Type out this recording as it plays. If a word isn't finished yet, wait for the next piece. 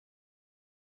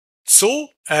So,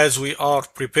 as we are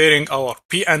preparing our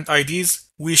P&IDs,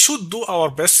 we should do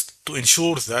our best to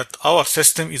ensure that our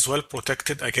system is well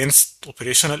protected against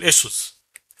operational issues.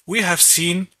 We have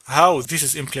seen how this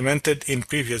is implemented in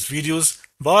previous videos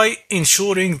by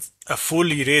ensuring a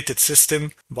fully rated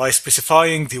system by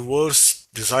specifying the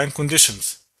worst design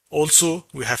conditions. Also,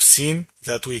 we have seen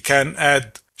that we can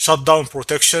add shutdown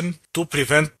protection to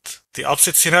prevent the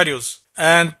upset scenarios,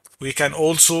 and we can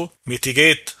also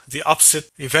mitigate the upset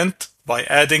event by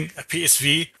adding a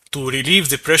PSV to relieve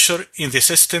the pressure in the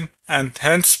system and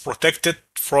hence protect it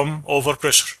from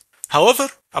overpressure. However,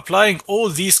 applying all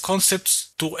these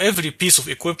concepts to every piece of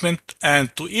equipment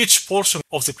and to each portion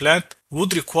of the plant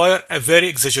would require a very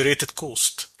exaggerated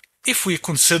cost. If we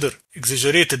consider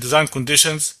exaggerated design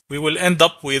conditions, we will end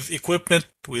up with equipment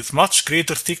with much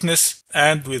greater thickness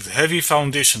and with heavy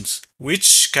foundations,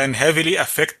 which can heavily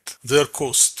affect their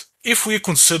cost. If we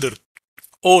consider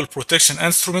all protection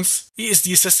instruments,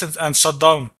 PSD systems and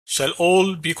shutdown shall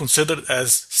all be considered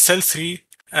as SIL 3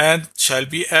 and shall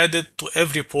be added to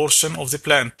every portion of the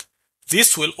plant.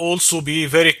 This will also be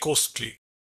very costly.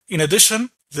 In addition,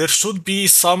 there should be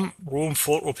some room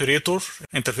for operator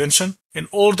intervention in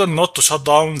order not to shut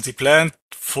down the plant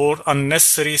for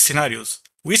unnecessary scenarios,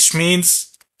 which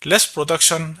means less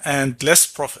production and less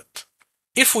profit.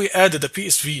 If we added a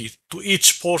PSV to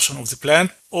each portion of the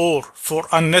plant or for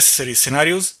unnecessary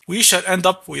scenarios, we shall end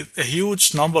up with a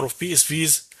huge number of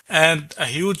PSVs and a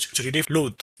huge relief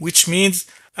load, which means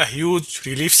a huge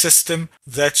relief system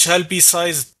that shall be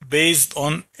sized based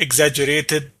on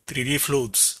exaggerated relief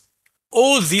loads.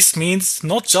 All this means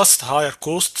not just higher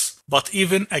costs, but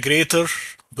even a greater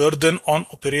burden on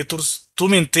operators to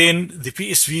maintain the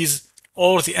PSVs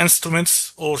or the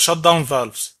instruments or shutdown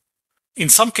valves. In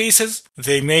some cases,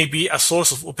 they may be a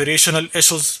source of operational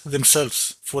issues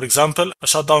themselves. For example, a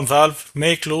shutdown valve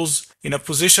may close in a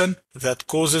position that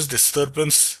causes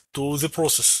disturbance to the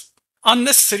process.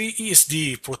 Unnecessary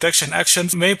ESD protection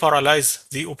actions may paralyze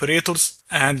the operators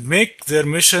and make their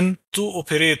mission to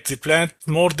operate the plant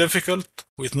more difficult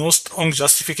with no strong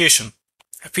justification.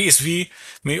 A PSV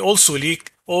may also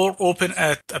leak or open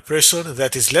at a pressure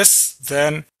that is less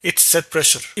than its set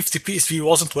pressure if the PSV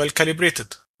wasn't well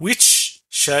calibrated, which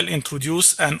shall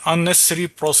introduce an unnecessary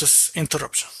process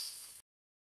interruption.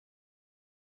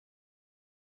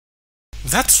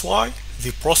 That's why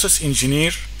the process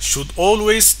engineer should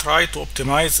always try to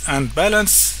optimize and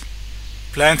balance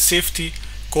plant safety,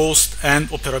 cost, and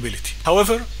operability.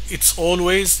 However, it's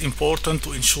always important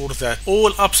to ensure that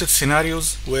all upset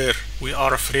scenarios where we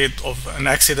are afraid of an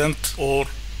accident or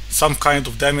some kind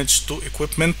of damage to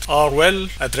equipment are well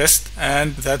addressed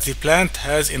and that the plant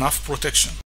has enough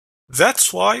protection.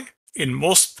 That's why in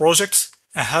most projects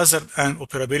a hazard and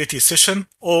operability session,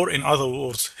 or in other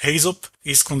words HAZOP,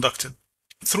 is conducted.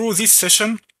 Through this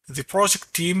session, the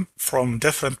project team from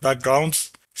different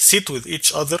backgrounds sit with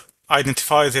each other,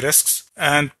 identify the risks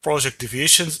and project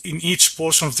deviations in each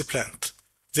portion of the plant.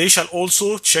 They shall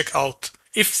also check out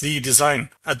if the design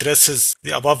addresses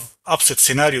the above upset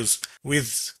scenarios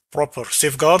with proper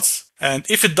safeguards, and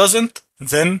if it doesn't,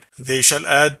 then they shall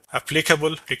add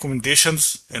applicable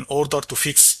recommendations in order to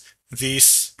fix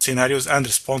these scenarios and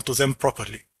respond to them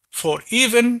properly. For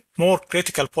even more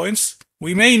critical points,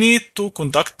 we may need to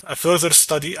conduct a further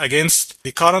study against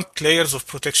the current layers of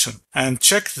protection and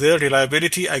check their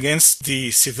reliability against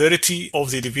the severity of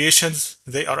the deviations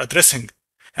they are addressing.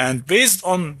 And based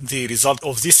on the result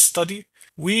of this study,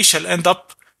 we shall end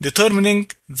up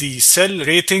determining the SIL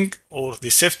rating or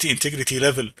the safety integrity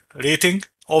level rating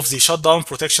of the shutdown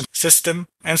protection system,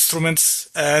 instruments,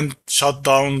 and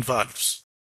shutdown valves.